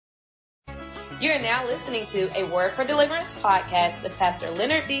You're now listening to a Word for Deliverance podcast with Pastor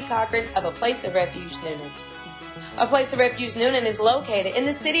Leonard D. Cochran of A Place of Refuge, Newnan. A Place of Refuge, Newnan is located in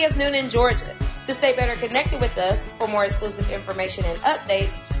the city of Newnan, Georgia. To stay better connected with us, for more exclusive information and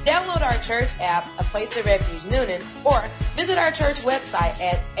updates, download our church app, A Place of Refuge, Newnan, or visit our church website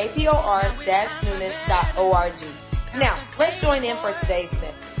at apor-newnan.org. Now, let's join in for today's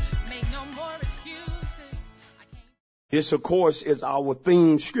message. This, of course, is our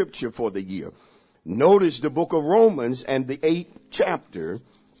theme scripture for the year. Notice the book of Romans and the 8th chapter.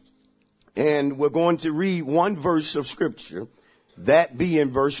 And we're going to read one verse of scripture, that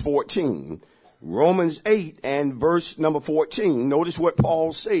being verse 14. Romans 8 and verse number 14. Notice what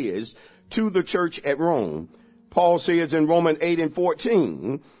Paul says to the church at Rome. Paul says in Romans 8 and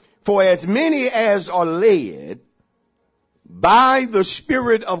 14, "For as many as are led by the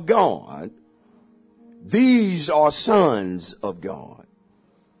Spirit of God, these are sons of God.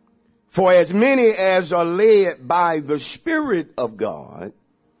 For as many as are led by the Spirit of God,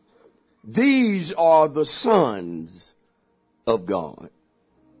 these are the sons of God."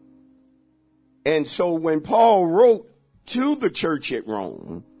 And so when Paul wrote to the church at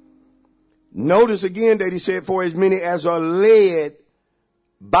Rome, notice again that he said, "For as many as are led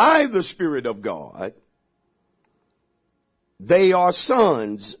by the Spirit of God, they are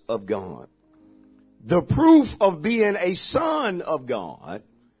sons of God." The proof of being a son of God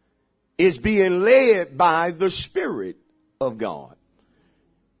is being led by the Spirit of God.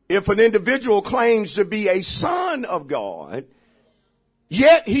 If an individual claims to be a son of God,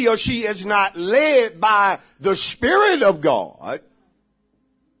 yet he or she is not led by the Spirit of God,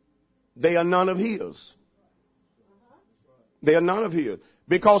 they are none of his. They are none of his.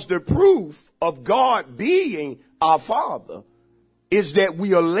 Because the proof of God being our Father is that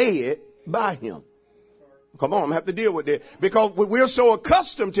we are led by him. Come on, I'm going to have to deal with that. Because we're so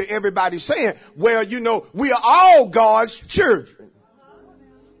accustomed to everybody saying, well, you know, we are all God's children.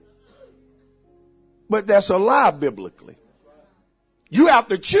 But that's a lie biblically. You have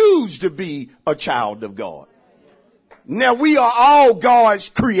to choose to be a child of God. Now, we are all God's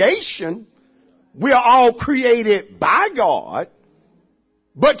creation. We are all created by God.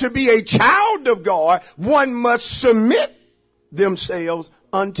 But to be a child of God, one must submit themselves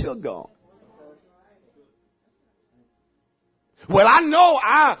unto God. Well, I know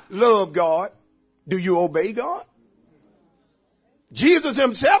I love God. Do you obey God? Jesus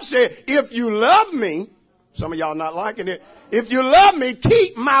himself said, if you love me, some of y'all not liking it. If you love me,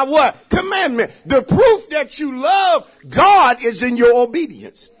 keep my what? Commandment. The proof that you love God is in your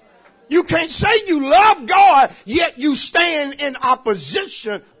obedience. You can't say you love God, yet you stand in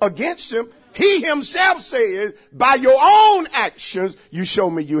opposition against him. He himself says, by your own actions, you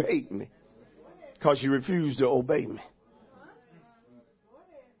show me you hate me because you refuse to obey me.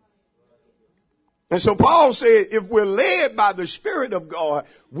 And so Paul said, if we're led by the Spirit of God,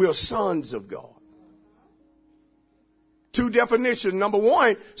 we're sons of God. Two definitions. Number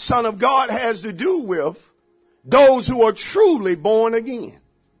one, son of God has to do with those who are truly born again.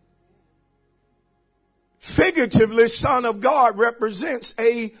 Figuratively, son of God represents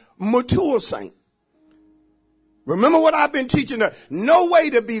a mature saint. Remember what I've been teaching there. No way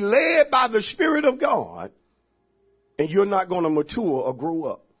to be led by the Spirit of God and you're not going to mature or grow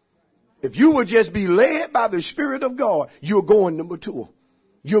up. If you would just be led by the Spirit of God, you're going to mature.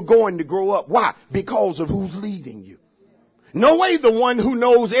 You're going to grow up. Why? Because of who's leading you. No way the one who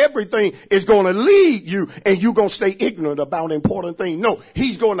knows everything is going to lead you and you're going to stay ignorant about important things. No,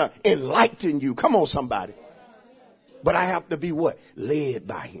 he's going to enlighten you. Come on, somebody. But I have to be what? Led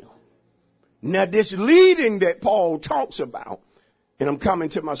by him. Now, this leading that Paul talks about, and I'm coming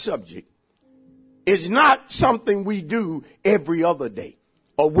to my subject, is not something we do every other day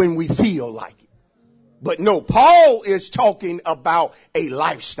or when we feel like it. But no, Paul is talking about a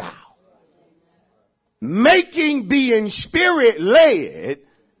lifestyle. Making being Spirit-led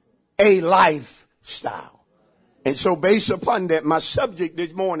a lifestyle. And so based upon that, my subject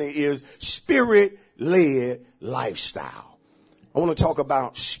this morning is Spirit-led lifestyle. I want to talk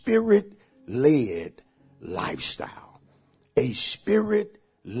about Spirit-led lifestyle. A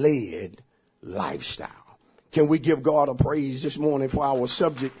Spirit-led lifestyle. Can we give God a praise this morning for our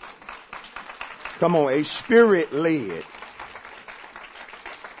subject? Come on, a Spirit-led.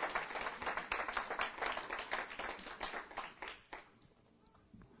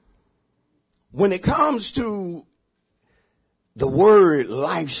 When it comes to the word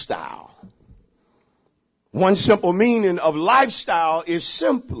lifestyle, one simple meaning of lifestyle is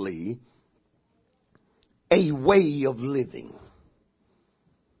simply a way of living.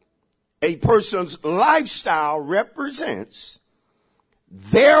 A person's lifestyle represents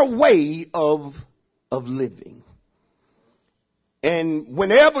their way of living. And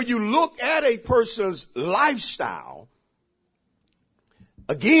whenever you look at a person's lifestyle,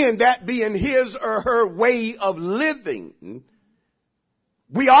 again, that being his or her way of living,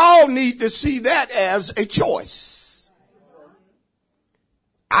 we all need to see that as a choice.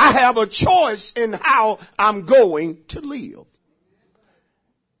 I have a choice in how I'm going to live.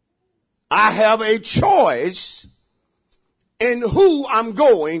 I have a choice in who I'm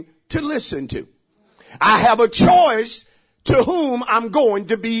going to listen to. I have a choice to whom I'm going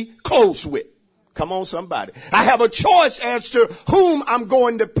to be close with. Come on, somebody. I have a choice as to whom I'm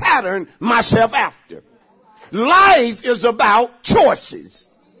going to pattern myself after. Life is about choices.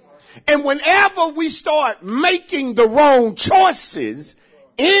 And whenever we start making the wrong choices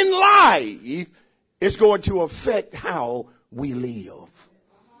in life, it's going to affect how we live.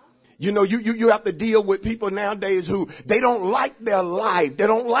 You know, you have to deal with people nowadays who they don't like their life. They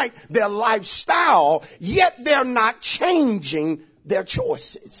don't like their lifestyle, yet they're not changing their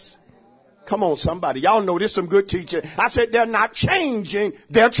choices. Come on, somebody. Y'all know this some good teaching. I said they're not changing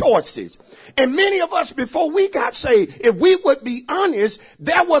their choices. And many of us, before we got saved, if we would be honest,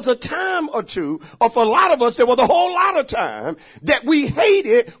 there was a time or two, or for a lot of us, there was a whole lot of time that we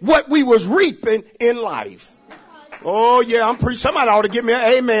hated what we was reaping in life. Oh yeah, I'm preaching. Somebody ought to give me an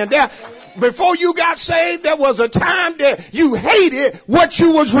amen there. Before you got saved, there was a time that you hated what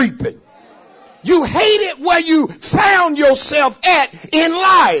you was reaping. You hated where you found yourself at in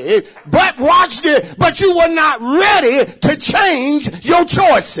life. But watch this, but you were not ready to change your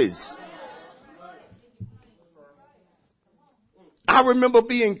choices. I remember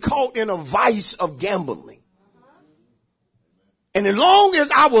being caught in a vice of gambling. And as long as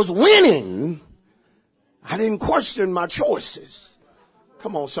I was winning, I didn't question my choices.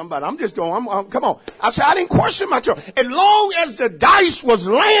 Come on, somebody. I'm just going, come on. I said, I didn't question my choice. As long as the dice was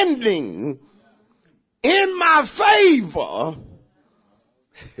landing in my favor,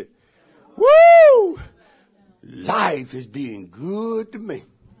 woo, life is being good to me.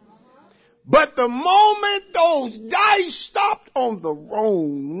 But the moment those dice stopped on the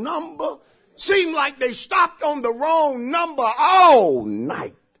wrong number, seemed like they stopped on the wrong number all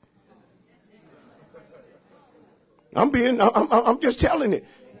night. I'm just telling it.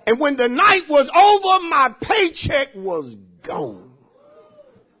 And when the night was over, my paycheck was gone.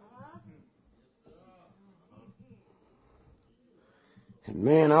 And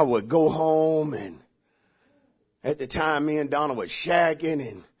man, I would go home, and at the time me and Donna was shagging,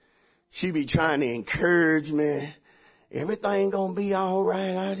 and she be trying to encourage me. Everything gonna be all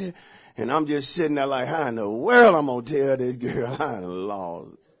right. And I'm just sitting there like, how in the world I'm gonna tell this girl I done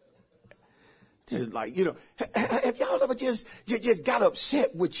lost? Just like, you know, have y'all ever just got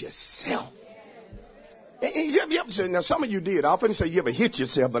upset with yourself? Now, some of you did. I often say you ever hit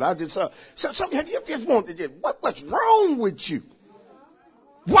yourself, but I just, some have you just wanted to, what's wrong with you?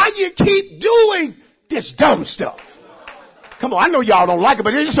 Why you keep doing this dumb stuff? Come on, I know y'all don't like it,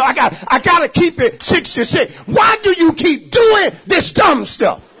 but so I gotta keep it 66. Why do you keep doing this dumb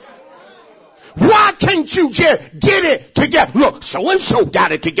stuff? Why can't you just get it together? Look, so-and-so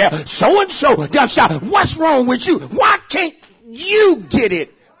got it together. So-and-so got shot. What's wrong with you? Why can't you get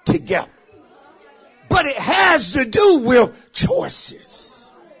it together? But it has to do with choices.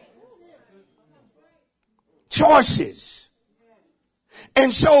 Choices.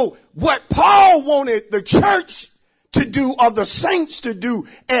 And so what Paul wanted the church to do, or the saints to do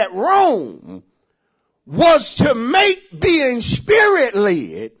at Rome, was to make being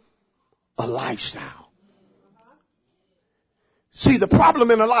spirit-led a lifestyle. See, the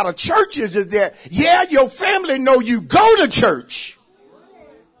problem in a lot of churches is that, yeah, your family know you go to church,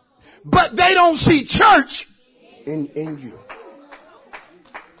 but they don't see church in you.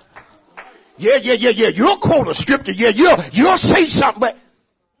 Yeah. You'll quote a scripture. Yeah, you'll say something. But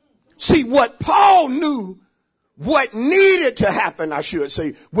see, what Paul knew, what needed to happen, I should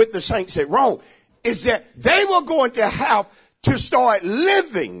say, with the saints at Rome, is that they were going to have to start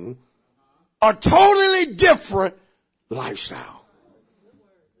living a totally different lifestyle.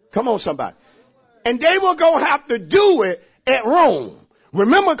 Come on, somebody. And they were going to have to do it at Rome.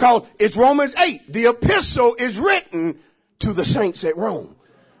 Remember, because it's Romans 8. The epistle is written to the saints at Rome.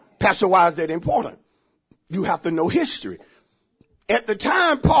 Pastor, why is that important? You have to know history. At the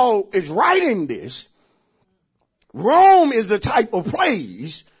time Paul is writing this, Rome is the type of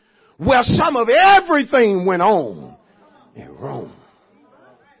place where some of everything went on in Rome.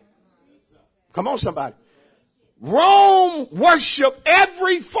 Come on, somebody. Rome worshiped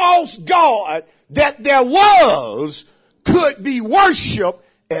every false god that there was could be worshiped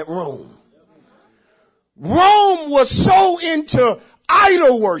at Rome. Rome was so into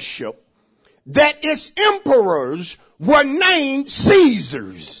idol worship that its emperors were named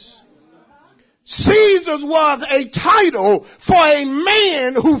Caesars. Caesars was a title for a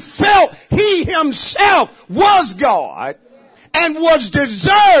man who felt he himself was God and was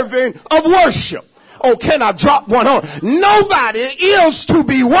deserving of worship. Oh, can I drop one on? Nobody is to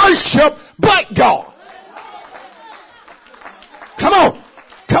be worshiped but God. Come on.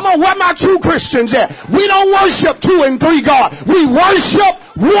 Come on, where my true Christians at? We don't worship 2 and 3 God. We worship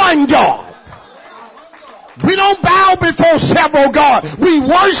one God. We don't bow before several gods. We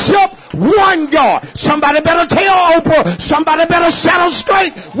worship one God. Somebody better tell Oprah. Somebody better settle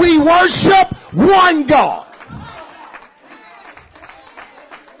straight. We worship one God.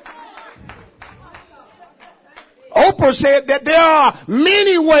 Oprah said that there are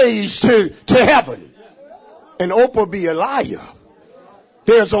many ways to heaven. And Oprah be a liar.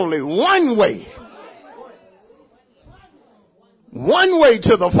 There's only one way. One way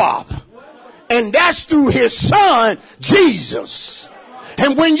to the Father. And that's through his son, Jesus.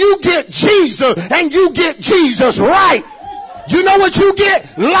 And when you get Jesus and you get Jesus right, you know what you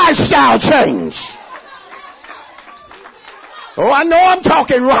get? Lifestyle change. Oh, I know I'm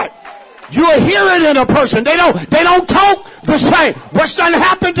talking right. You'll hear it in a person. They don't talk the same. What's done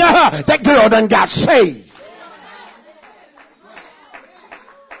happened to her? That girl done got saved.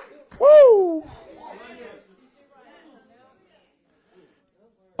 Woo!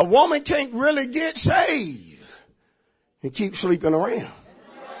 A woman can't really get saved and keep sleeping around.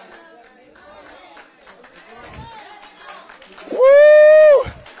 Woo!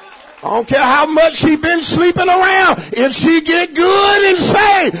 I don't care how much she been sleeping around. If she get good and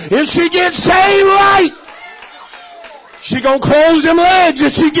saved, if she get saved right, she gonna close them legs.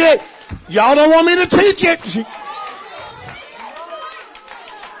 If she get, y'all don't want me to teach it.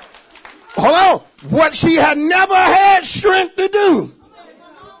 Hold on. What she had never had strength to do.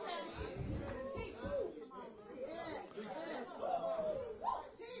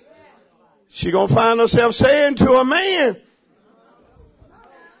 She gonna find herself saying to a man,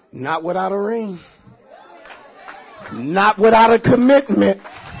 not without a ring. Not without a commitment.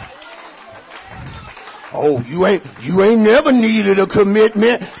 Oh, you ain't never needed a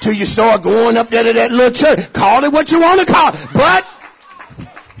commitment till you start going up there to that little church. Call it what you want to call it. But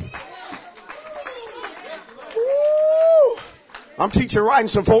I'm teaching right and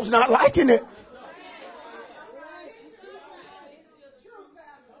some folks not liking it.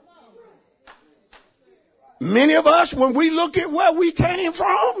 Many of us, when we look at where we came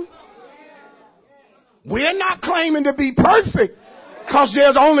from, we're not claiming to be perfect because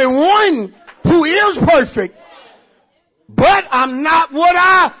there's only one who is perfect. But I'm not what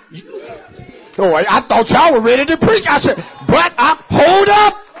I thought y'all were ready to preach. I said, hold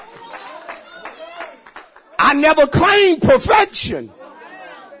up. I never claimed perfection,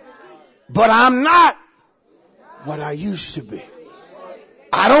 but I'm not what I used to be.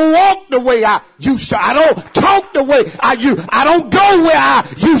 I don't walk the way I used to. I don't talk the way I used. I don't go where I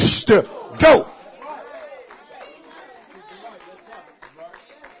used to go.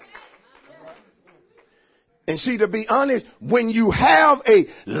 And see, to be honest, when you have a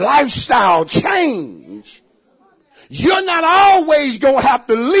lifestyle change, you're not always going to have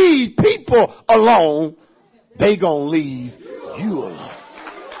to leave people alone. They going to leave you alone.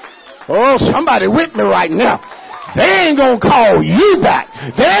 Oh, somebody with me right now. They ain't going to call you back.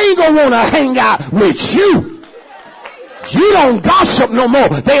 They ain't going to want to hang out with you. You don't gossip no more.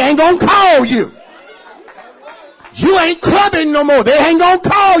 They ain't going to call you. You ain't clubbing no more. They ain't going to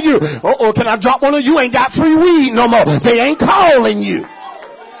call you. Oh, can I drop one of you? Ain't got free weed no more. They ain't calling you.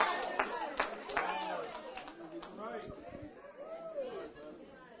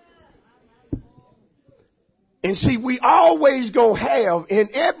 And see, we always gonna have in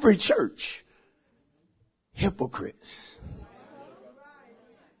every church hypocrites.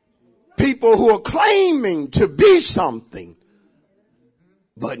 People who are claiming to be something,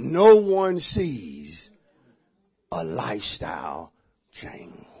 but no one sees a lifestyle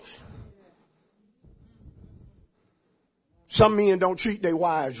change. Some men don't treat their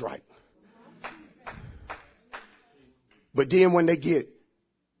wives right. But then when they get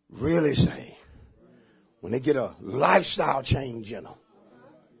really saved, when they get a lifestyle change in them,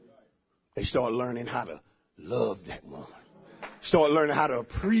 they start learning how to love that woman. Start learning how to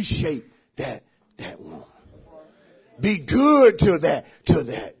appreciate that woman. Be good to that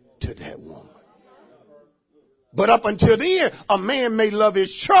woman. But up until then, a man may love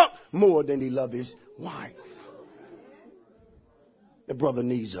his truck more than he loves his wife. The brother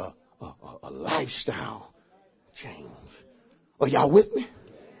needs a lifestyle change. Are y'all with me?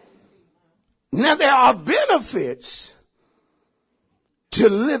 Now there are benefits to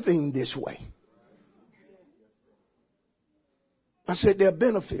living this way. I said there are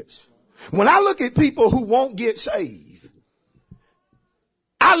benefits. When I look at people who won't get saved,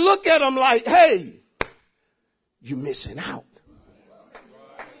 I look at them like, hey, you're missing out.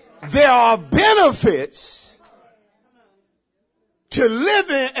 There are benefits to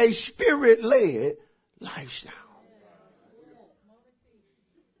living a spirit-led lifestyle.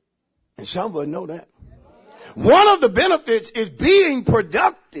 And some of us know that. One of the benefits is being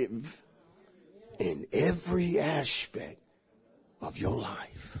productive in every aspect of your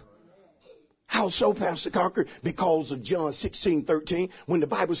life. How so, Pastor Cocker? Because of John 16:13, when the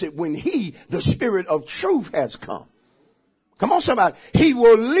Bible said, when he, the Spirit of truth, has come. Come on, somebody. He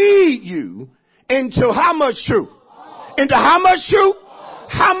will lead you into how much truth? Into how much truth?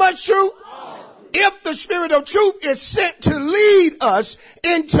 How much truth? If the Spirit of truth is sent to lead us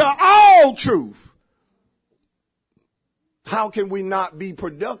into all truth, how can we not be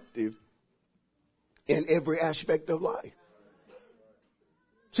productive in every aspect of life?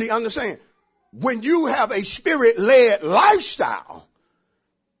 See, understand, when you have a spirit-led lifestyle,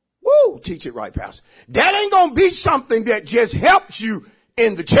 woo, teach it right, Pastor, that ain't going to be something that just helps you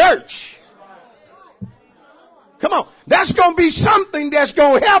in the church. Come on. That's going to be something that's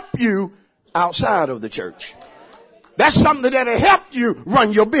going to help you outside of the church. That's something that'll help you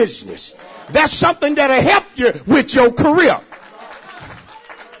run your business. That's something that'll help you with your career.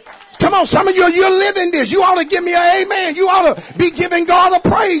 Come on, some of you, you're living this. You ought to give me an amen. You ought to be giving God a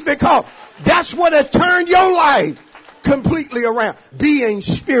praise, because that's what has turned your life completely around. Being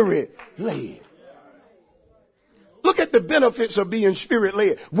spirit-led. Look at the benefits of being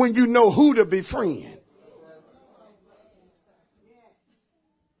spirit-led when you know who to befriend.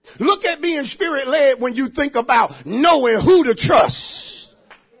 Look at being spirit-led when you think about knowing who to trust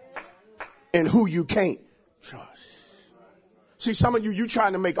and who you can't trust. See, some of you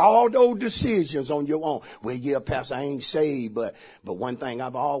trying to make all those decisions on your own. Well, yeah, Pastor, I ain't saved, but one thing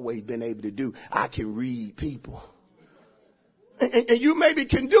I've always been able to do, I can read people. And you maybe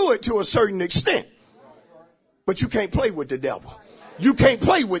can do it to a certain extent, but you can't play with the devil. You can't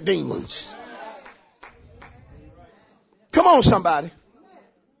play with demons. Come on, somebody.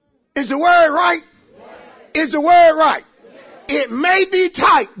 Is the word right? Is the word right? It may be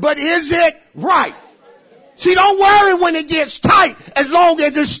tight, but is it right? See, don't worry when it gets tight, as long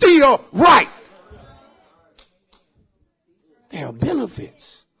as it's still right. There are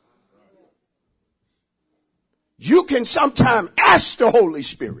benefits. You can sometimes ask the Holy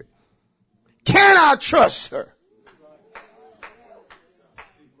Spirit, can I trust her?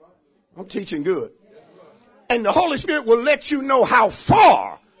 I'm teaching good. And the Holy Spirit will let you know how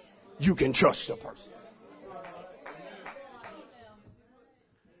far you can trust a person.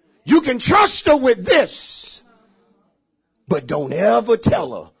 You can trust her with this, but don't ever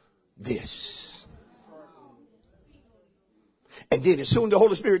tell her this. And then as soon as the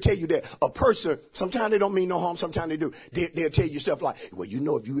Holy Spirit tell you that, a person, sometimes they don't mean no harm, sometimes they do. They'll tell you stuff like, well, you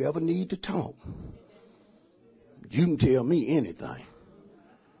know, if you ever need to talk, you can tell me anything.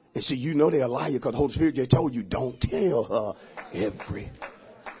 And see, you know they're a liar because the Holy Spirit just told you, don't tell her everything.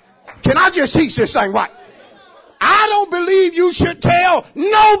 Can I just teach this thing right? I don't believe you should tell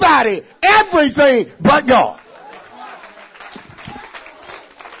nobody everything but God.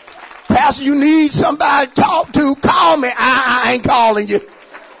 Pastor, you need somebody to talk to, call me. I ain't calling you.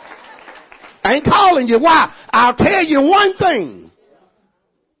 I ain't calling you. Why? I'll tell you one thing.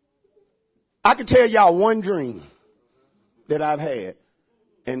 I can tell y'all one dream that I've had,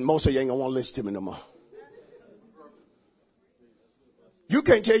 and most of you ain't gonna want to listen to me no more. You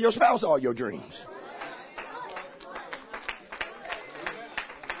can't tell your spouse all your dreams.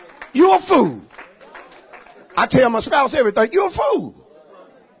 You're a fool. I tell my spouse everything. You're a fool.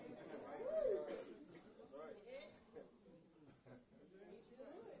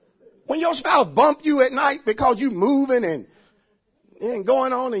 When your spouse bump you at night because you moving and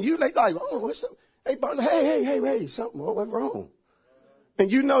going on, and you like, oh, what's up? Hey, something, what's wrong?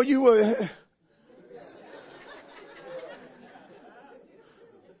 And you know you were.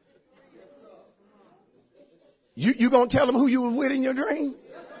 You gonna tell them who you were with in your dream?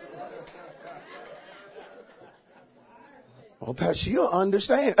 Oh, Pastor, you'll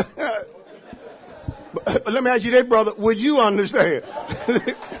understand. But let me ask you that, brother. Would you understand?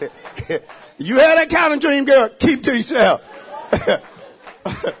 You had that kind of dream, girl. Keep to yourself.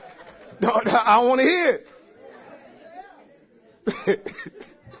 No, I want to hear it.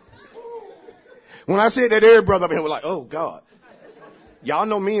 When I said that, every brother up here was like, oh, God. Y'all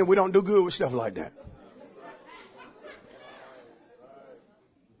know me and we don't do good with stuff like that.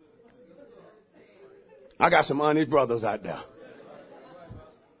 I got some honest brothers out there.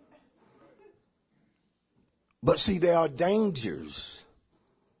 But see, there are dangers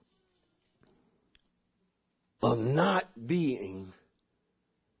of not being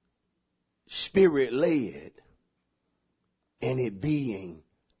spirit-led and it being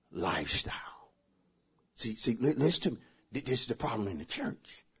lifestyle. See, listen to me. This is the problem in the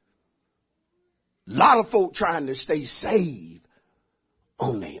church. A lot of folk trying to stay saved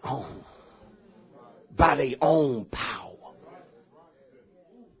on their own, by their own power.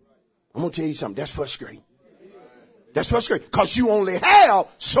 I'm going to tell you something. That's frustrating. That's frustrating because you only have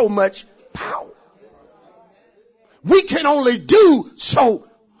so much power. We can only do so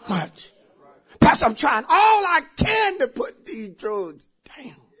much. Pastor, I'm trying all I can to put these drugs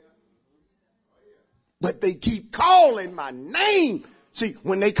down. But they keep calling my name. See,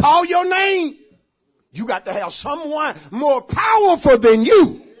 when they call your name, you got to have someone more powerful than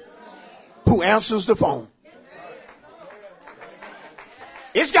you who answers the phone.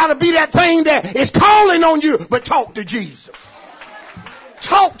 It's got to be that thing that is calling on you, but talk to Jesus.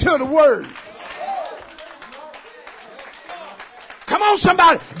 Talk to the word. Come on,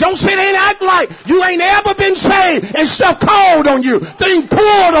 somebody. Don't sit there and act like you ain't ever been saved and stuff called on you, thing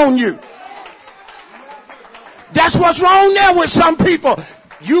poured on you. That's what's wrong there with some people.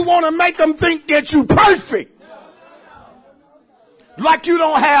 You want to make them think that you perfect. Like you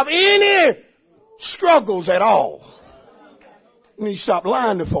don't have any struggles at all. You need to stop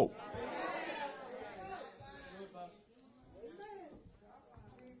lying to folk.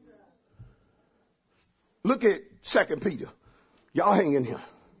 Look at 2 Peter. Y'all hang in here.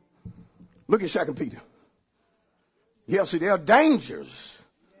 Look at 2 Peter. Yeah, see, there are dangers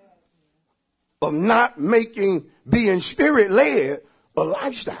of not being spirit-led a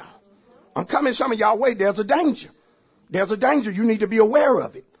lifestyle. I'm coming some of y'all way. There's a danger. There's a danger. You need to be aware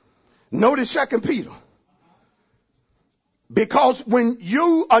of it. Notice 2 Peter. Because when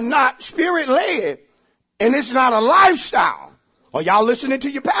you are not spirit-led and it's not a lifestyle, or y'all listening to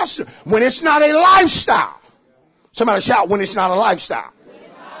your pastor, when it's not a lifestyle, somebody shout, when it's not a lifestyle.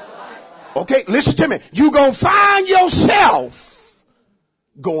 Okay, listen to me. You're going to find yourself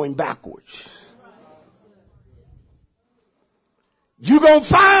going backwards. You're going to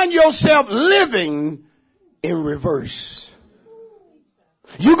find yourself living in reverse.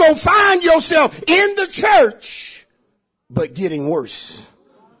 You're going to find yourself in the church, but getting worse.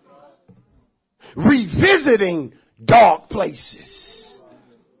 Revisiting dark places.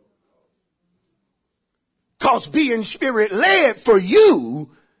 Because being spirit-led for you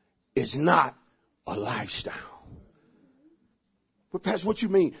is not a lifestyle. But Pastor, what you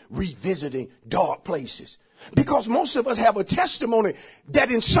mean revisiting dark places? Because most of us have a testimony that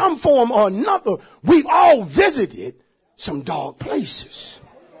in some form or another, we've all visited some dark places.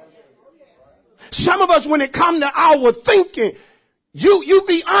 Some of us, when it comes to our thinking, you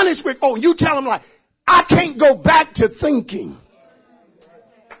be honest with folks. You tell them like, I can't go back to thinking.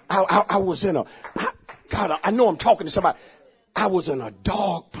 I was in God, I know I'm talking to somebody. I was in a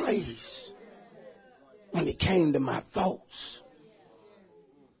dark place when it came to my thoughts.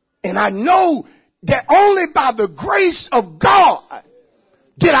 And I know that only by the grace of God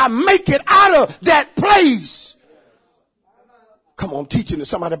did I make it out of that place. Come on, I'm teaching to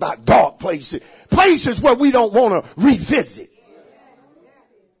somebody about dark places. Places where we don't want to revisit.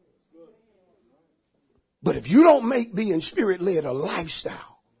 But if you don't make being spirit-led a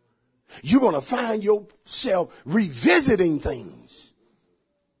lifestyle, you're going to find yourself revisiting things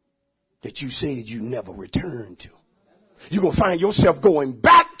that you said you never returned to. You're going to find yourself going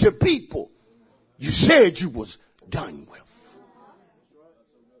back to people you said you was done with.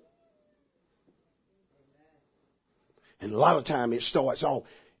 And a lot of time it starts off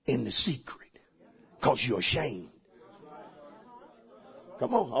in the secret because you're ashamed.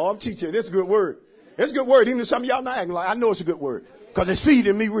 Come on. Oh, I'm teaching. This is a good word. It's a good word. Even if some of y'all not acting like, I know it's a good word because it's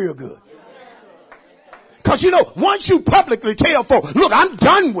feeding me real good. Because, you know, once you publicly tell folks, look, I'm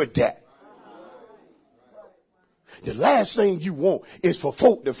done with that. The last thing you want is for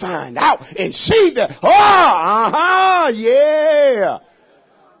folk to find out and see that, yeah.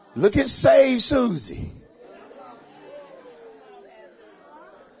 Look at Save Susie.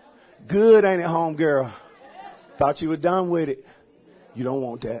 Good, ain't it, home girl? Thought you were done with it. You don't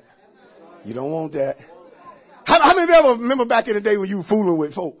want that. You don't want that. How many of you ever remember back in the day when you were fooling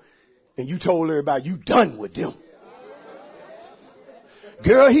with folk and you told everybody you done with them?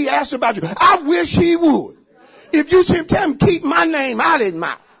 Girl, he asked about you. I wish he would. If you see him, tell him keep my name out of his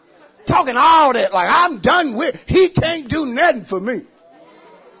mouth. Talking all that like I'm done with. He can't do nothing for me.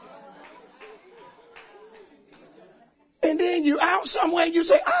 And then you out somewhere and you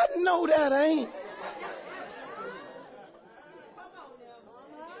say, I know that ain't.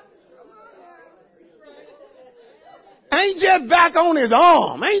 Ain't just back on his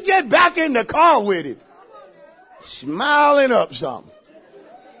arm. Ain't just back in the car with him. Smiling up something.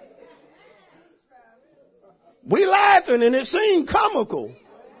 We laughing and it seemed comical.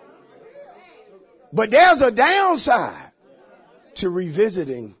 But there's a downside to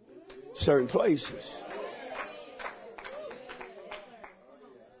revisiting certain places.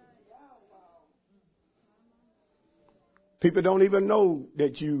 People don't even know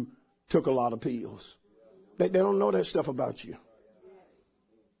that you took a lot of pills. They don't know that stuff about you.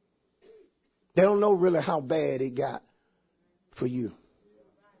 They don't know really how bad it got for you.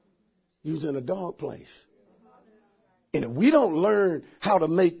 You was in a dark place. And if we don't learn how to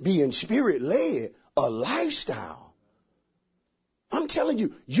make being spirit-led a lifestyle, I'm telling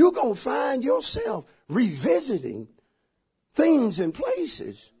you, you're going to find yourself revisiting things and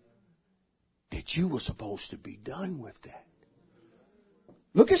places that you were supposed to be done with that.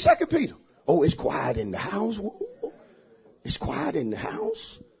 Look at 2 Peter. Oh, it's quiet in the house. It's quiet in the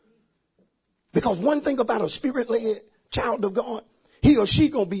house. Because one thing about a spirit-led child of God, he or she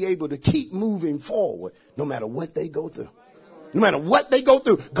going to be able to keep moving forward no matter what they go through. No matter what they go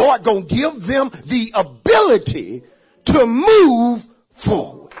through, God going to give them the ability to move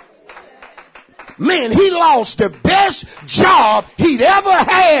forward. Man, he lost the best job he'd ever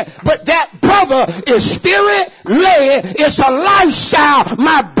had, but that brother is spirit-led. It's a lifestyle.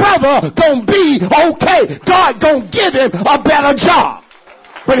 My brother gonna be okay. God gonna give him a better job.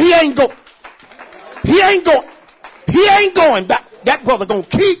 But he ain't going back. That brother gonna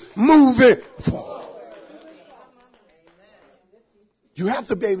keep moving forward. You have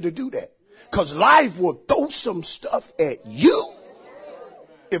to be able to do that. Because life will throw some stuff at you.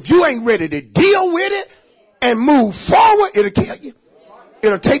 If you ain't ready to deal with it and move forward, it'll kill you.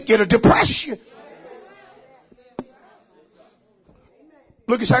 It'll depress you.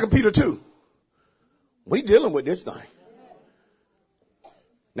 Look at 2 Peter 2. We dealing with this thing.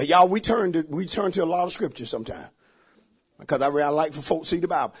 Now, y'all, we turn to a lot of scripture sometimes. Because I really like for folks to see the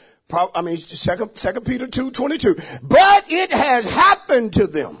Bible. 2 Peter 2:22. But it has happened to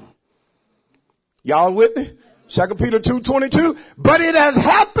them. Y'all with me? 2 Peter 2:22. But it has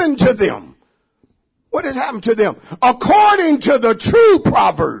happened to them. What has happened to them? According to the true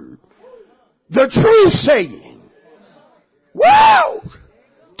proverb, the true saying. Wow!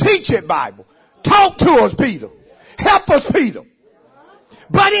 Teach it, Bible. Talk to us, Peter. Help us, Peter.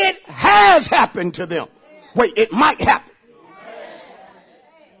 But it has happened to them. Wait, it might happen.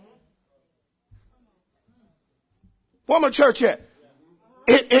 Where my church at?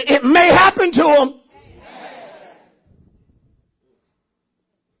 It may happen to them.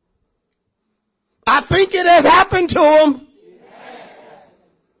 I think it has happened to them.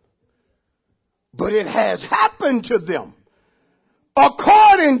 But it has happened to them.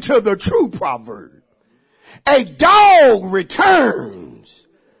 According to the true proverb, a dog returns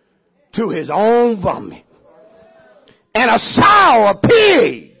to his own vomit, and a sow, a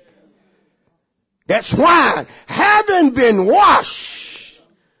pig, that swine, having been washed,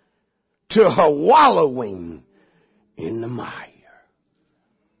 to her wallowing in the mire.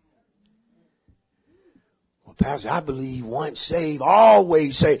 Well, Pastor, I believe once saved,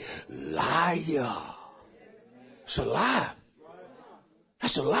 always saved. Liar. It's a lie.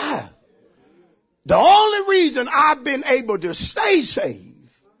 That's a lie. The only reason I've been able to stay saved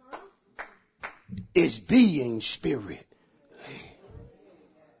is being spirit-led.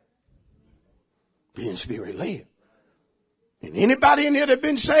 Being spirit-led. And anybody in here that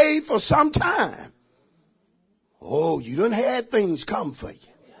been saved for some time, oh, you done had things come for you.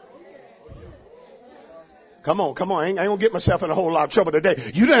 Come on. I ain't gonna get myself in a whole lot of trouble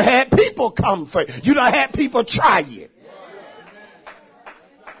today. You done had people come for you. You done had people try you.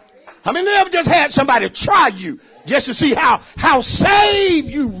 I mean, they never just had somebody try you just to see how saved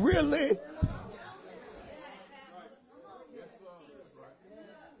you really.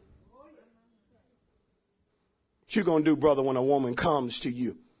 What you gonna do, brother, when a woman comes to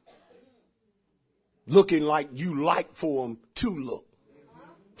you looking like you like for them to look,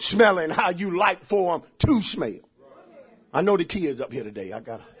 smelling how you like for them to smell? I know the kids up here today.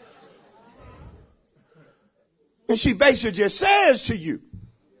 And she basically just says to you,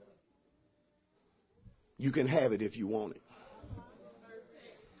 you can have it if you want it.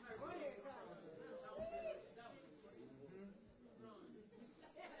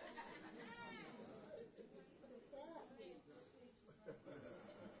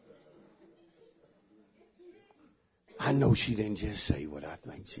 I know she didn't just say what I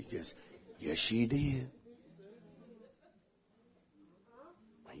think. Yes, she did.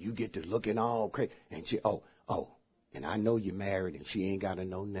 You get to looking all crazy. And and I know you're married and she ain't got to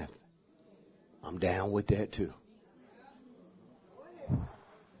know nothing. I'm down with that too.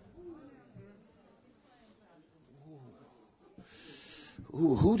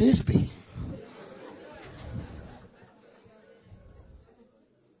 who this be?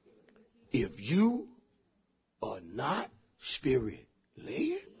 If you are not spirit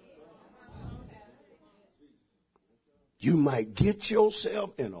led, you might get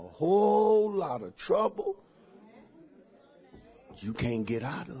yourself in a whole lot of trouble you can't get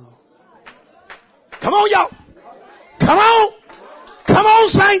out of. Come on, y'all. Come on. Come on,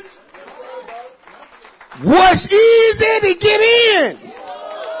 saints. What's easy to get in?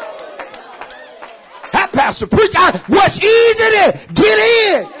 That pastor preach. What's easy to get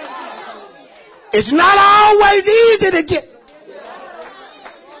in? It's not always easy to get.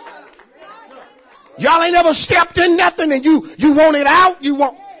 Y'all ain't ever stepped in nothing and you want it out. You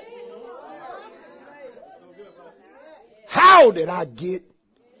want. How did I get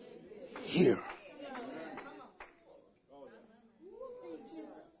here?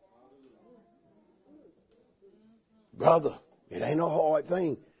 Brother, it ain't a hard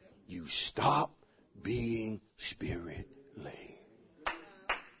thing. You stop being spirit led.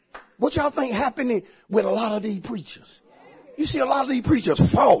 What y'all think happening with a lot of these preachers? You see a lot of these preachers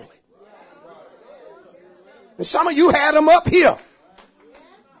falling. And some of you had them up here.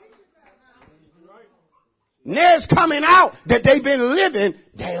 And there's coming out that they've been living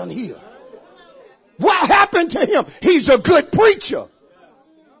down here. What happened to him? He's a good preacher.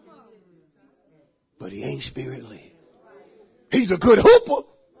 But he ain't spirit led. He's a good hooper.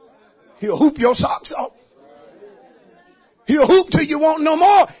 He'll hoop your socks off. He'll hoop till you want no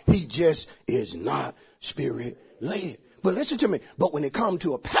more. He just is not spirit led. But listen to me. But when it comes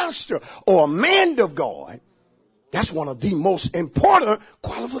to a pastor or a man of God, that's one of the most important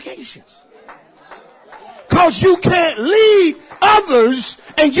qualifications. Because you can't lead others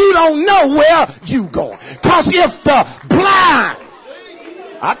and you don't know where you going. Because if the blind,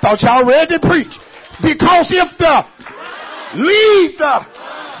 I thought y'all ready to preach. Because if the lead the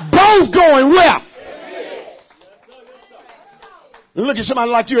both going where? Look at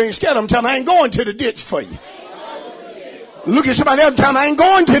somebody like you ain't scared of them. Tell them I ain't going to the ditch for you. Look at somebody else and tell them I ain't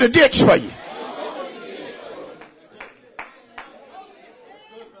going to the ditch for you.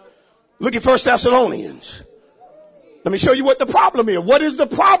 Look at 1 Thessalonians. Let me show you what the problem is. What is the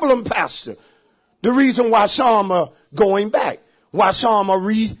problem, Pastor? The reason why some are going back. Why some are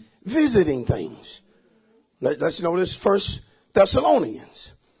revisiting things. Let's notice 1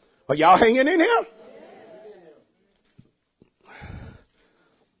 Thessalonians. Are y'all hanging in here?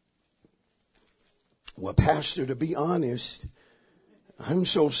 Well, Pastor, to be honest, I'm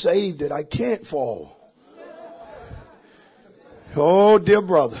so saved that I can't fall. Oh, dear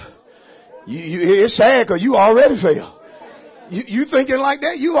brother. It's sad because you already failed. You thinking like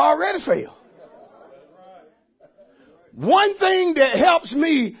that, you already failed. One thing that helps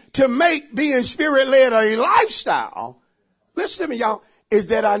me to make being spirit-led a lifestyle, listen to me, y'all, is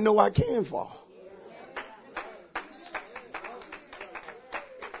that I know I can fall.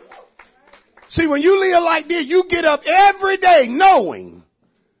 See, when you live like this, you get up every day knowing,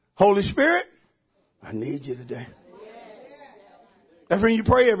 Holy Spirit, I need you today. That's when you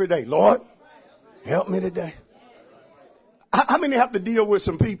pray every day. Lord, help me today. How many have to deal with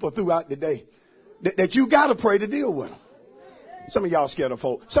some people throughout the day that you got to pray to deal with them? Some of y'all scared of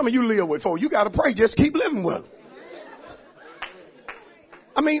folk. Some of you live with folk. You got to pray. Just keep living with them.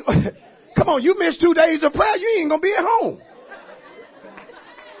 I mean, come on. You miss 2 days of prayer. You ain't going to be at home.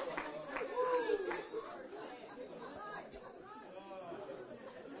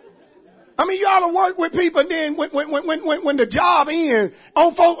 I mean, you ought to work with people. And then when the job ends,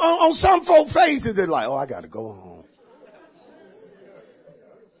 on some folk faces, they're like, oh, I got to go home.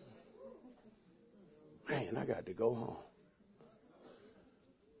 Man, I got to go home.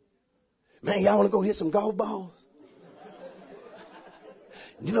 Man, y'all want to go hit some golf balls?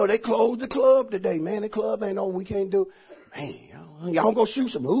 You know, they closed the club today, man. The club ain't on. We can't do. Man, y'all go shoot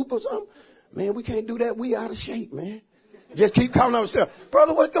some hoop or something? Man, we can't do that. We out of shape, man. Just keep calling up yourself.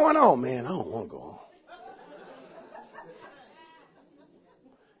 Brother, what's going on, man? I don't want to go home.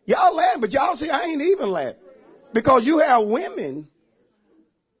 Y'all laugh, but y'all see, I ain't even laughing. Because you have women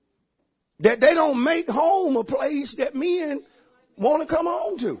that they don't make home a place that men want to come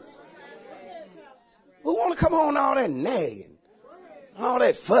home to. Who want to come home all that nagging, all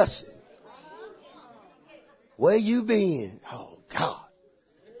that fussing? Where you been? Oh, God.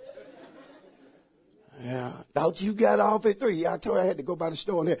 Yeah, thought you got off at 3. I told you I had to go by the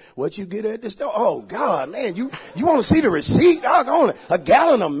store. And what you get at the store? Oh, God, man, you want to see the receipt? Doggone, a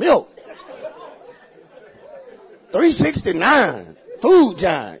gallon of milk. $3.69. Food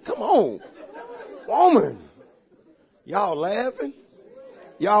giant. Come on. Woman. Y'all laughing?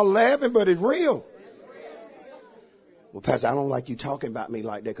 Y'all laughing, but it's real. Well, Pastor, I don't like you talking about me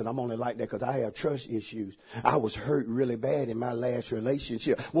like that because I'm only like that because I have trust issues. I was hurt really bad in my last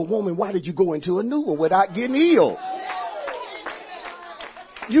relationship. Well, woman, why did you go into a new one without getting healed?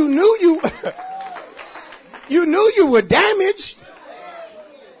 You knew you were damaged.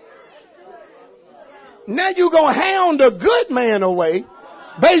 Now you're going to hound a good man away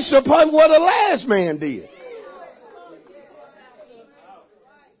based upon what a last man did.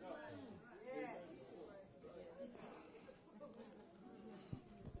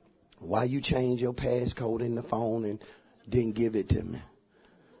 Why you change your passcode in the phone and didn't give it to me?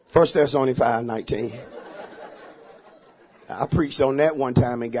 1 Thessalonians 5:19. I preached on that one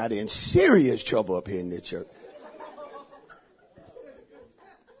time and got in serious trouble up here in this church.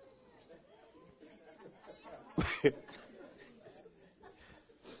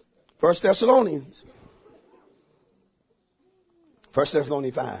 First Thessalonians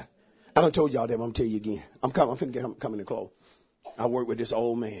 5. I done told y'all that, but I'm going to tell you again. I'm coming to close. I worked with this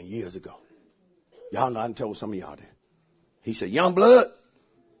old man years ago. Y'all know I done told some of y'all that. He said, young blood.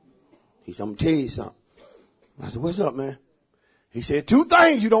 He said, I'm going to tell you something. I said, what's up, man? He said, 2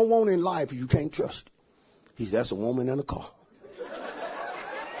 things you don't want in life you can't trust. He said, that's a woman in a car.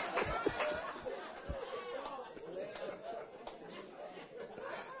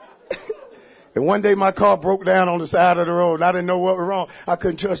 And one day my car broke down on the side of the road and I didn't know what was wrong. I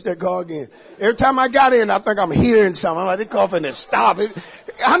couldn't trust that car again. Every time I got in, I think I'm hearing something. I'm like, this car finna stop it.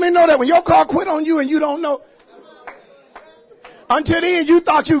 How many know that when your car quit on you and you don't know? Until then, you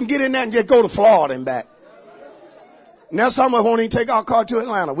thought you can get in there and just go to Florida and back. Now some of us won't even take our car to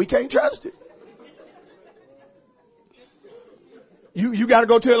Atlanta. We can't trust it. You got to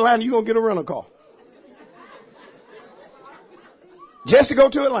go to Atlanta. You're going to get a rental car. Just to go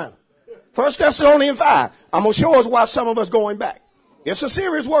to Atlanta. 1 Thessalonians 5. I'm going to show us why some of us going back. It's a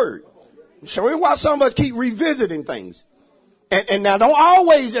serious word. Show you why some of us keep revisiting things. And now don't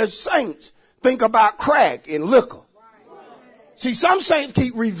always as saints think about crack and liquor. See, some saints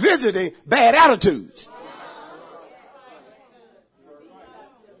keep revisiting bad attitudes.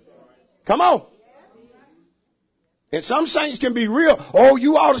 Come on. And some saints can be real. Oh,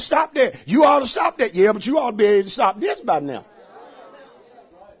 you ought to stop that. You ought to stop that. Yeah, but you ought to be able to stop this by now.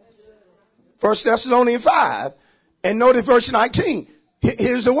 1 Thessalonians 5. And notice verse 19.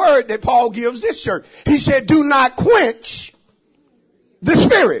 Here's the word that Paul gives this church. He said, do not quench the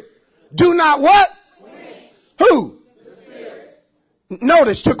spirit. Do not what? Quench. Who? The spirit.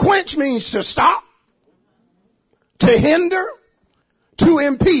 Notice, to quench means to stop, to hinder, to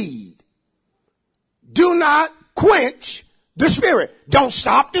impede. Do not quench the spirit. Don't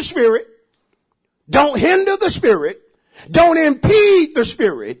stop the spirit. Don't hinder the spirit. Don't impede the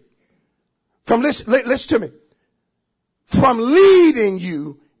spirit from, listen to me, from leading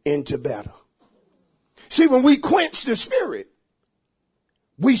you into battle. See, when we quench the spirit,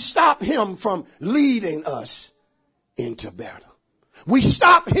 we stop him from leading us into battle. We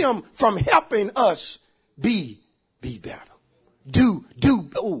stop him from helping us be battle.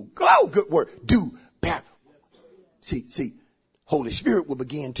 Good word. Do battle. See, Holy Spirit will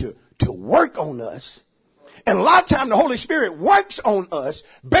begin to work on us. And a lot of times the Holy Spirit works on us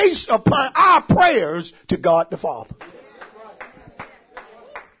based upon our prayers to God the Father.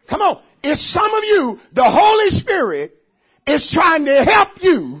 Come on. It's some of you, the Holy Spirit is trying to help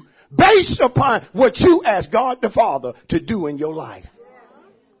you based upon what you ask God the Father to do in your life.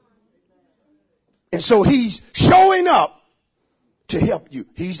 And so he's showing up to help you.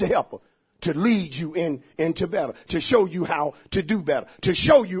 He's the helper to lead you into better, to show you how to do better, to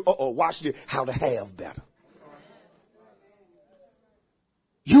show you, watch this, how to have better.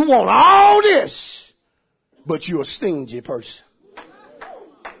 You want all this, but you're a stingy person.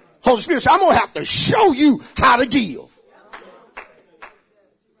 Holy Spirit said, I'm going to have to show you how to give.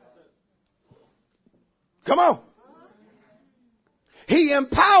 Come on. He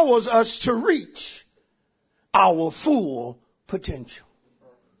empowers us to reach our full potential.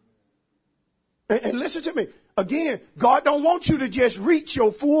 And listen to me. Again, God don't want you to just reach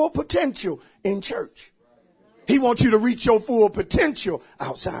your full potential in church. He wants you to reach your full potential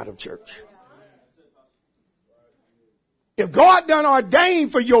outside of church. If God done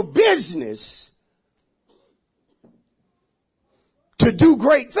ordained for your business to do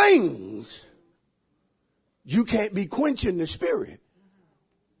great things, you can't be quenching the spirit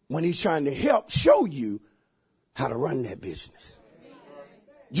when he's trying to help show you how to run that business.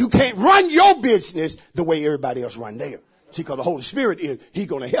 You can't run your business the way everybody else run theirs. See, because the Holy Spirit he's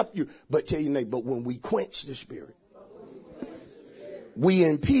going to help you. But tell your neighbor, but when we quench the spirit, we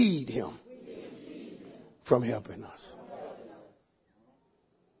impede him from helping us.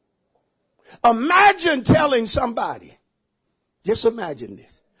 Imagine telling somebody Just imagine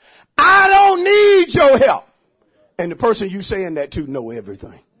this. I don't need your help. And the person you saying that to know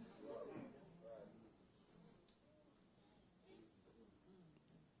everything.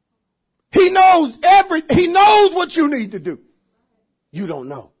 He knows he knows what you need to do. You don't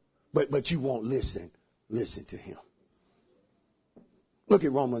know, but you won't listen to him. Look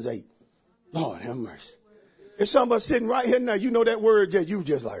at Romans 8. Lord have mercy. There's some of us sitting right here now. You know that word that you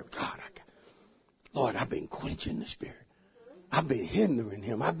just like, God, Lord, I've been quenching the spirit. I've been hindering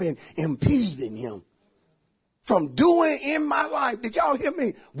him. I've been impeding him from doing in my life. Did y'all hear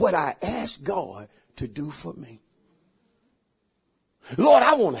me? What I asked God to do for me. Lord,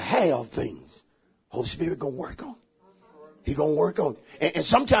 I want to have things. Holy Spirit gonna work on. He gonna work on it. And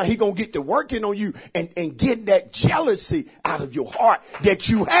sometimes he gonna get to working on you and get that jealousy out of your heart that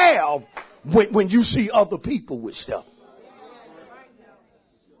you have when you see other people with stuff.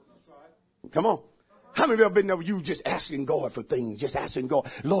 Come on. How many of you ever been there where you just asking God for things, just asking God,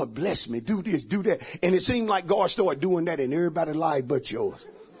 Lord, bless me, do this, do that. And it seemed like God started doing that in everybody's life but yours.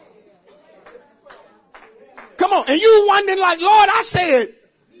 Come on. And you wondering like, Lord, I said.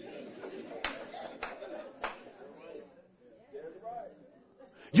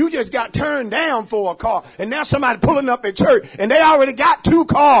 You just got turned down for a car. And now somebody pulling up at church and they already got 2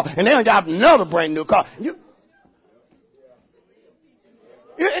 cars and they got another brand new car.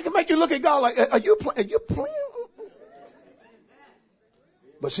 It can make you look at God like, are you playing?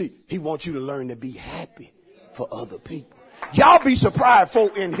 But see, he wants you to learn to be happy for other people. Y'all be surprised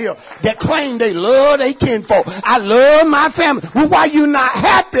folk in here that claim they love their kinfolk. I love my family. Well, why you not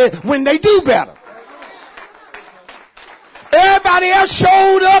happy when they do better? Everybody else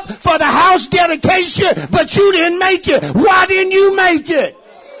showed up for the house dedication, but you didn't make it. Why didn't you make it?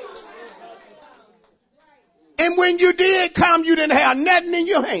 And when you did come, you didn't have nothing in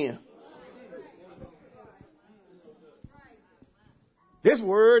your hand. This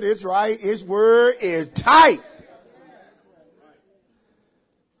word is right. His word is tight.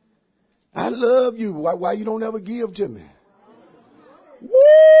 I love you. Why you don't ever give to me?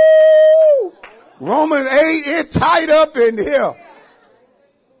 Woo! Romans 8 is tight up in here.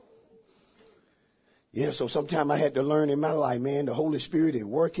 Yeah, so sometimes I had to learn in my life, man, the Holy Spirit is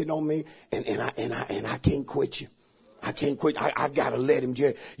working on me and I can't quit you. I can't quit. I gotta let him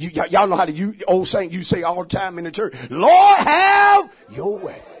just, y'all know how to, you old saint, you say all the time in the church, Lord, have your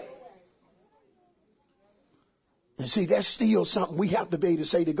way. And see, that's still something we have to be able to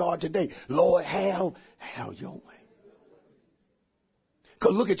say to God today. Lord, have your way.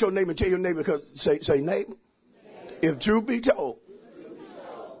 Cause look at your neighbor and tell your neighbor, cause say neighbor, if truth be told,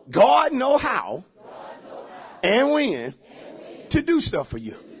 God know how and when to do stuff for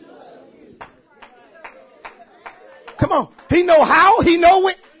you. Come on. He know how, he know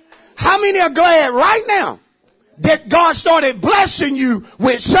when. How many are glad right now that God started blessing you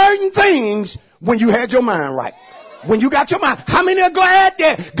with certain things when you had your mind right? When you got your mind. How many are glad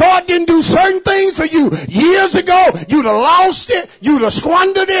that God didn't do certain things for you years ago? You'd have lost it. You'd have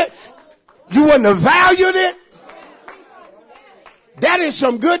squandered it. You wouldn't have valued it. That is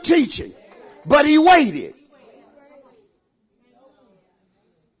some good teaching. But he waited.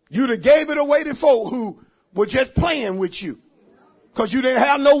 You'd have gave it away to folk who were just playing with you because you didn't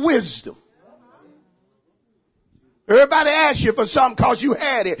have no wisdom. Everybody asks you for something because you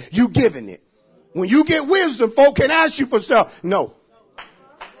had it. You giving it. When you get wisdom, folk can ask you for stuff. No.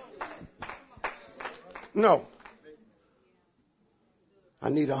 No. I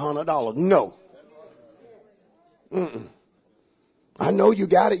need $100. No. I know you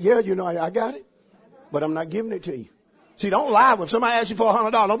got it. Yeah, you know I got it. But I'm not giving it to you. See, don't lie. When somebody asks you for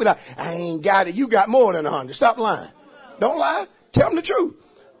 $100, don't be like, I ain't got it. You got more than 100. Stop lying. Don't lie. Tell them the truth.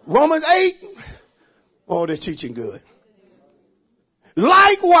 Romans 8. Oh, they're teaching good.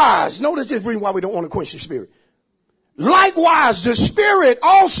 Likewise, notice this reason why we don't want to quench the spirit. Likewise, the spirit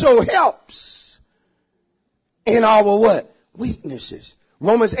also helps in our what? Weaknesses.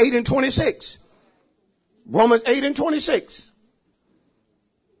 Romans 8 and 26. Romans 8 and 26.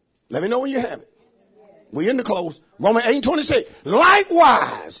 Let me know when you have it. We're in the close. Romans 8 and 26.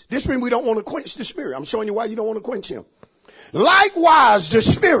 Likewise, this means we don't want to quench the spirit. I'm showing you why you don't want to quench him. Likewise, the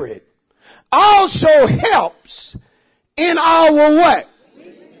spirit also helps in our what?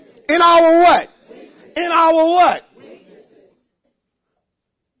 In our what? In our what?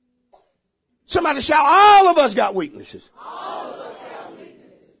 Somebody shout, all of us got weaknesses. All of us got weaknesses.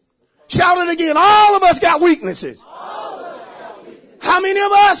 Shout it again. All of us got weaknesses. All of us got weaknesses. How many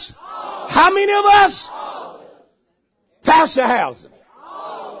of us? All. How many of us? All. Pastor has them.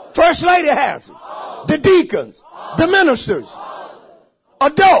 All. First lady has them. All. The deacons. All. The ministers. All.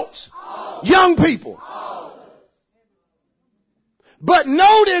 Adults. All. Young people. All. But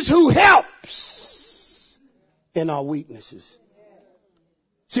notice who helps in our weaknesses.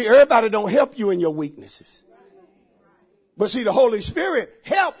 See, everybody don't help you in your weaknesses. But see, the Holy Spirit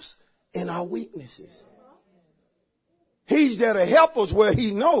helps in our weaknesses. He's there to help us where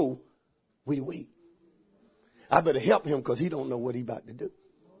he know we weak. I better help him because he don't know what he about to do.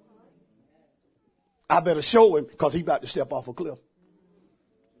 I better show him because he about to step off a cliff.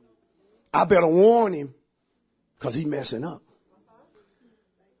 I better warn him because he messing up.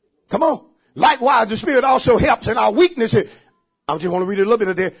 Come on. Likewise, the Spirit also helps in our weaknesses. I just want to read a little bit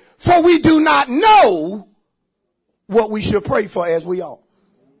of there. For we do not know what we should pray for as we ought.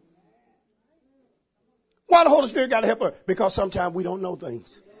 Why the Holy Spirit got to help us? Because sometimes we don't know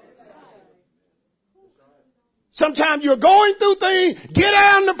things. Sometimes you're going through things, get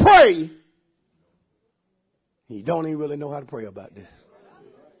down to pray. You don't even really know how to pray about this.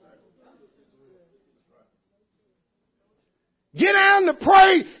 Get down to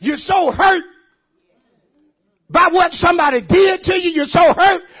pray. You're so hurt by what somebody did to you. You're so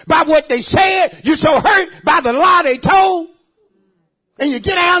hurt by what they said. You're so hurt by the lie they told. And you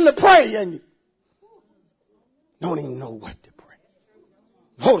get down to pray and you don't even know what to pray.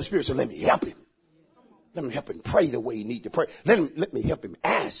 The Holy Spirit said, let me help him. Let me help him pray the way he needs to pray. Let me help him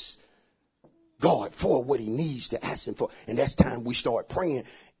ask God for what he needs to ask him for. And that's time we start praying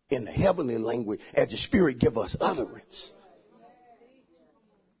in the heavenly language as the Spirit give us utterance.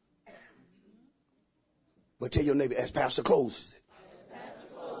 But tell your neighbor, as Pastor closes it,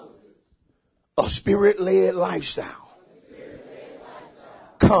 a Spirit-led lifestyle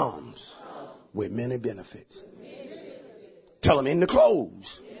comes with many benefits. Tell him in the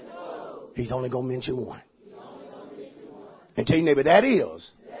close, he's only going to mention one. And tell your neighbor, that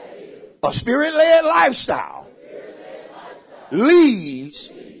is a Spirit-led lifestyle leads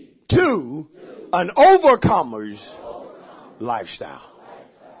to an overcomer's lifestyle.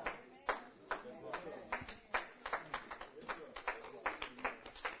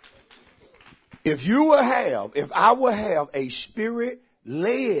 If I will have a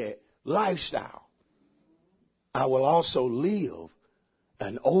Spirit-led lifestyle, I will also live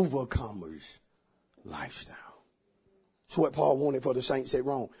an overcomer's lifestyle. That's what Paul wanted for the saints at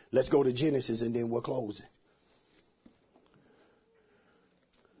Rome. Let's go to Genesis and then we'll close it.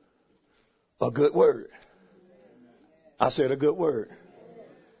 A good word. I said a good word.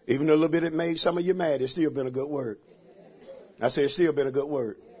 Even a little bit it made some of you mad, it's still been a good word. I said it's still been a good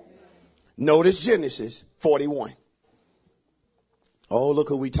word. Notice Genesis 41. Oh, look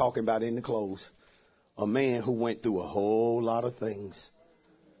who we talking about in the close. A man who went through a whole lot of things.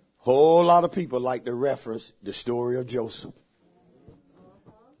 Whole lot of people like to reference the story of Joseph.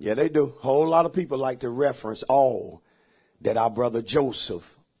 Yeah, they do. Whole lot of people like to reference all that our brother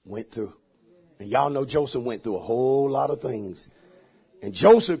Joseph went through. And y'all know Joseph went through a whole lot of things. And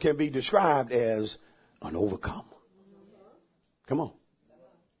Joseph can be described as an overcomer. Come on.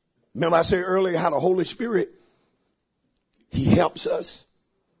 Remember I said earlier how the Holy Spirit, he helps us.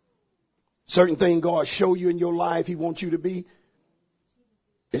 Certain things God show you in your life he wants you to be.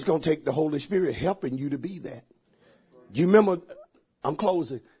 It's going to take the Holy Spirit helping you to be that. Do you remember, I'm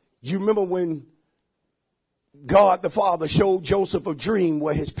closing. Do you remember when God the Father showed Joseph a dream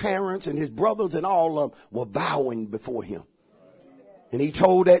where his parents and his brothers and all of them were bowing before him? And he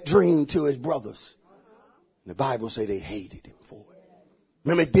told that dream to his brothers. And the Bible says they hated him for it.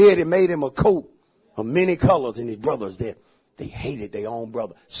 Remember, Daddy made him a coat of many colors, and his brothers there, they hated their own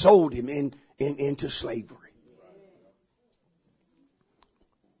brother, sold him into slavery.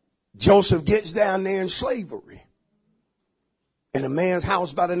 Joseph gets down there in slavery in a man's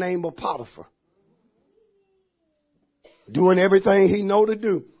house by the name of Potiphar, doing everything he know to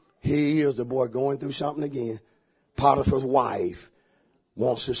do. He is the boy going through something again. Potiphar's wife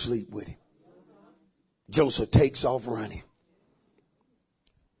wants to sleep with him. Joseph takes off running.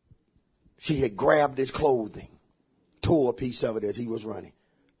 She had grabbed his clothing, tore a piece of it as he was running.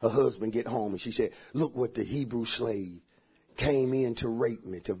 Her husband get home and she said, look what the Hebrew slave came in to rape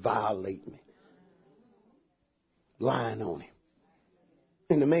me, to violate me. Lying on him.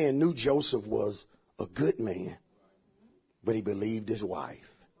 And the man knew Joseph was a good man, but he believed his wife.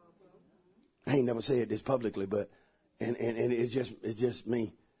 I ain't never said this publicly, but, and it's just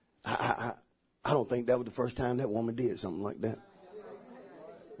me. I don't think that was the first time that woman did something like that.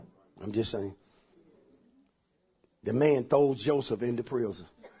 I'm just saying. The man throws Joseph into prison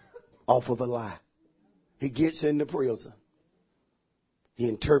off of a lie. He gets into prison. He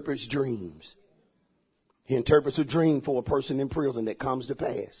interprets dreams. He interprets a dream for a person in prison that comes to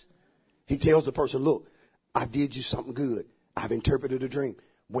pass. He tells the person, look, I did you something good. I've interpreted a dream.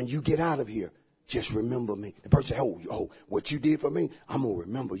 When you get out of here, Just remember me. The person says, oh, what you did for me, I'm going to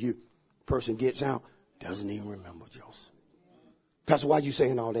remember you. Person gets out, doesn't even remember Joseph. Pastor, why are you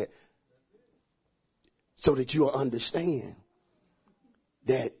saying all that? So that you'll understand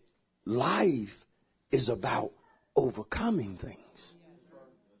that life is about overcoming things.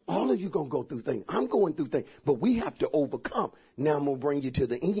 All of you going to go through things. I'm going through things, but we have to overcome. Now I'm going to bring you to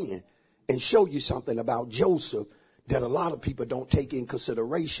the end and show you something about Joseph that a lot of people don't take in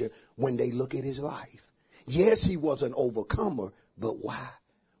consideration when they look at his life. Yes, he was an overcomer, but why?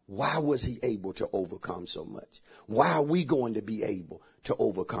 Why was he able to overcome so much? Why are we going to be able to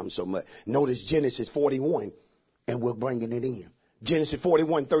overcome so much? Notice Genesis 41, and we're bringing it in. Genesis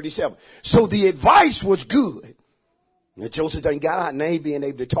 41:37. So the advice was good. Now Joseph done got out and ain't being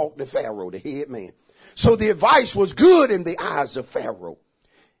able to talk to Pharaoh, the head man. So the advice was good in the eyes of Pharaoh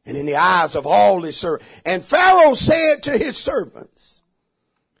and in the eyes of all his servants. And Pharaoh said to his servants,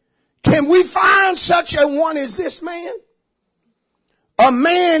 can we find such a one as this man? A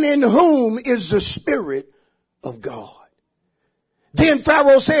man in whom is the Spirit of God. Then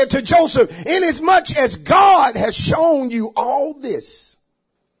Pharaoh said to Joseph, inasmuch as God has shown you all this,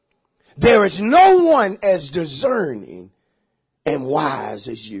 there is no one as discerning and wise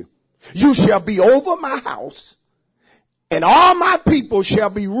as you. You shall be over my house, and all my people shall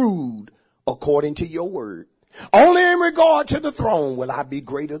be ruled according to your word. Only in regard to the throne will I be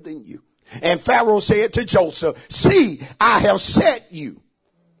greater than you. And Pharaoh said to Joseph, see, I have set you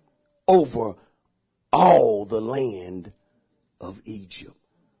over all the land of Egypt.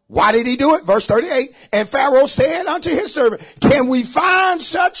 Why did he do it? Verse 38. And Pharaoh said unto his servant, can we find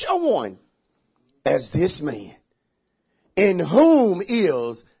such a one as this man, in whom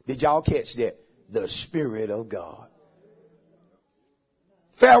is, did y'all catch that? The Spirit of God.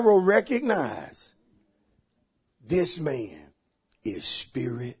 Pharaoh recognized this man is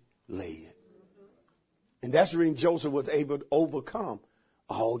spirit led. And that's the reason Joseph was able to overcome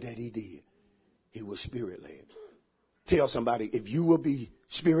all that he did. He was spirit led. Tell somebody, if you will be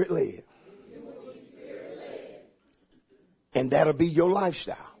spirit led, and that'll be your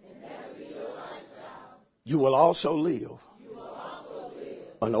lifestyle, you will also live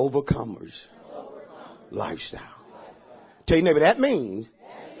an overcomer's lifestyle. Tell your neighbor, that means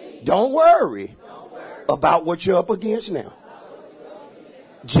don't worry about what you're up against now.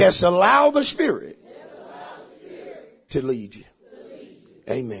 Just allow the Spirit to lead you.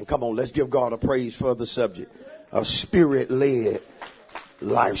 Amen. Come on, let's give God a praise for the subject. A Spirit-led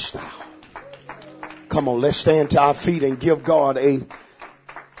lifestyle. Come on, let's stand to our feet and give God a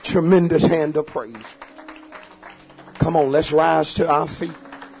tremendous hand of praise. Come on, let's rise to our feet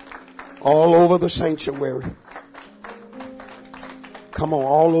all over the sanctuary. Come on,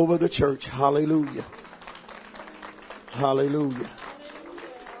 all over the church. Hallelujah. Hallelujah.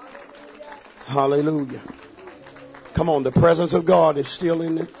 Hallelujah. Come on, the presence of God is still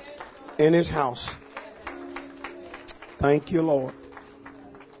in his house. Thank you, Lord.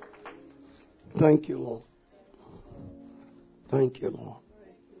 Thank you, Lord. Thank you, Lord.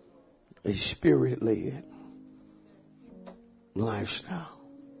 A Spirit-led lifestyle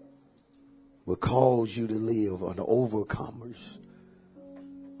will cause you to live an overcomer's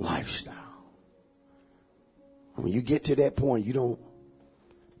lifestyle. When you get to that point, you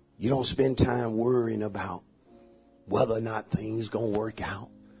don't spend time worrying about whether or not things gonna work out.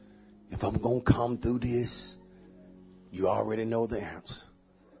 If I'm gonna come through this, you already know the answer.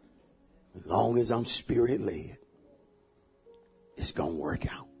 As long as I'm spirit-led, it's gonna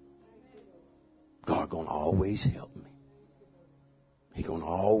work out. God gonna always help me. He gonna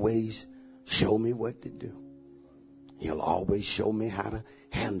always show me what to do. He'll always show me how to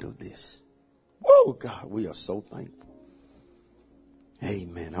handle this. Whoa, God, we are so thankful.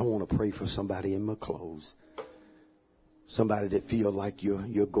 Amen. I want to pray for somebody in my close. Somebody that feel like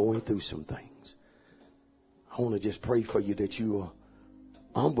you're going through some things. I want to just pray for you that you will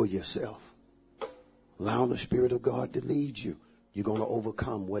humble yourself. Allow the Spirit of God to lead you. You're going to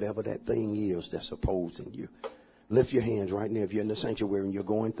overcome whatever that thing is that's opposing you. Lift your hands right now. If you're in the sanctuary and you're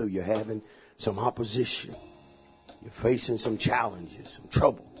going through, you're having some opposition. You're facing some challenges, some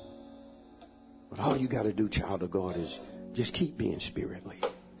trouble. But all you got to do, child of God, is just keep being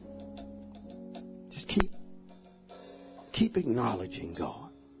spirit-led. Just keep acknowledging God.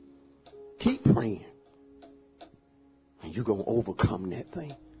 Keep praying. And you're going to overcome that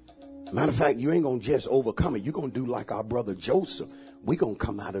thing. Matter of fact, you ain't going to just overcome it. You're going to do like our brother Joseph. We're going to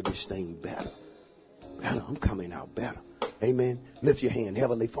come out of this thing better. I'm coming out better. Amen. Lift your hand.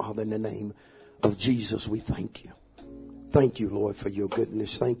 Heavenly Father, in the name of Jesus, we thank you. Thank you, Lord, for your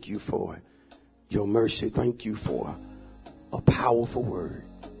goodness. Thank you for your mercy. Thank you for a powerful word.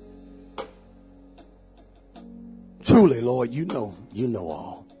 Truly, Lord, you know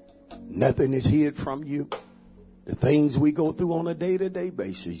all. Nothing is hid from you. The things we go through on a day-to-day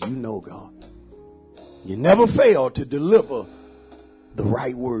basis, you know, God. You never fail to deliver the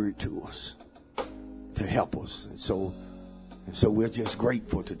right word to us, to help us. And so we're just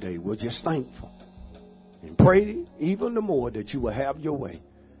grateful today. We're just thankful. And pray even the more that you will have your way.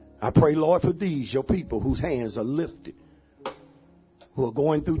 I pray, Lord, for these, your people whose hands are lifted, who are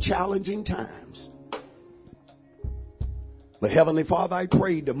going through challenging times. But Heavenly Father, I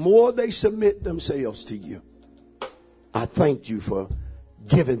pray the more they submit themselves to you, I thank you for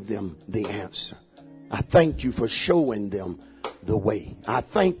giving them the answer. I thank you for showing them the way. I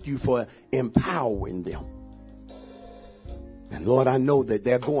thank you for empowering them. And Lord, I know that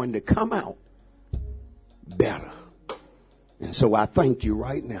they're going to come out better. And so I thank you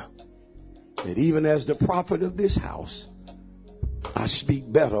right now that even as the prophet of this house, I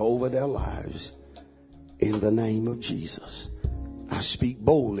speak better over their lives in the name of Jesus. I speak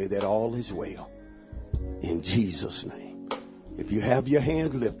boldly that all is well in Jesus' name. If you have your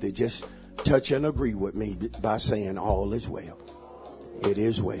hands lifted, just touch and agree with me by saying all is well. It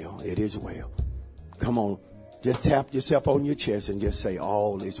is well. It is well. Come on. Just tap yourself on your chest and just say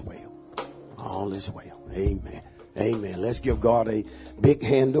all is well. All is well. Amen. Amen. Let's give God a big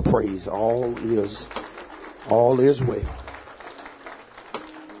hand of praise. All is well.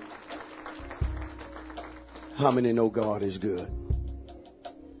 How many know God is good?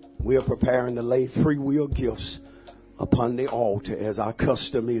 We are preparing to lay free will gifts upon the altar as our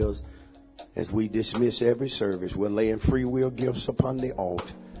custom is. As we dismiss every service, we're laying free will gifts upon the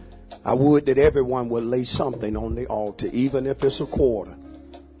altar. I would that everyone would lay something on the altar, even if it's a quarter.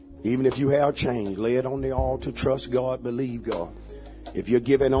 Even if you have change, lay it on the altar. Trust God, believe God. If you're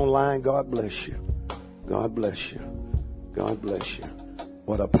giving online, God bless you. God bless you. God bless you.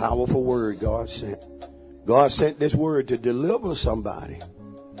 What a powerful word God sent. God sent this word to deliver somebody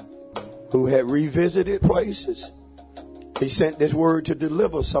who had revisited places. He sent this word to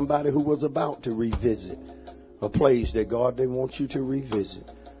deliver somebody who was about to revisit a place that God didn't want you to revisit.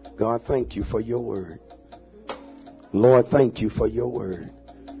 God, thank you for your word. Lord, thank you for your word.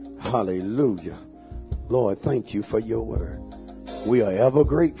 Hallelujah. Lord, thank you for your word. We are ever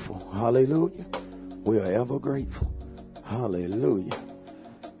grateful. Hallelujah. We are ever grateful. Hallelujah.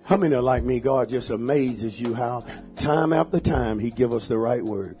 How many are like me? God just amazes you how time after time he give us the right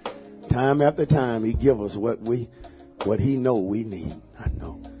word. Time after time he give us what he know we need. I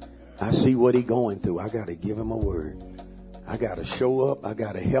know. I see what he going through. I got to give him a word. I got to show up. I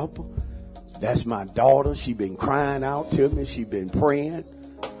got to help her. That's my daughter. She been crying out to me. She been praying.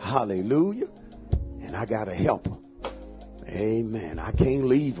 Hallelujah. And I got to help her. Amen. I can't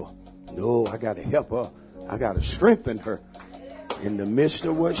leave her. No, I got to help her. I got to strengthen her in the midst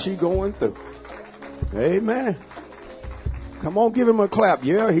of what she going through. Amen. Come on, give him a clap.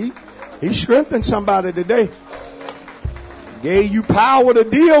 Yeah, he strengthened somebody today. Gave you power to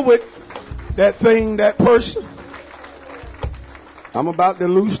deal with that thing, that person. I'm about to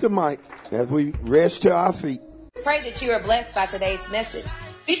loose the mic as we rest to our feet. Pray that you are blessed by today's message.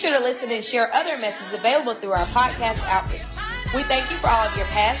 Be sure to listen and share other messages available through our podcast outreach. We thank you for all of your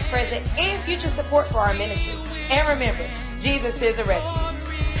past, present, and future support for our ministry. And remember, Jesus is a refuge.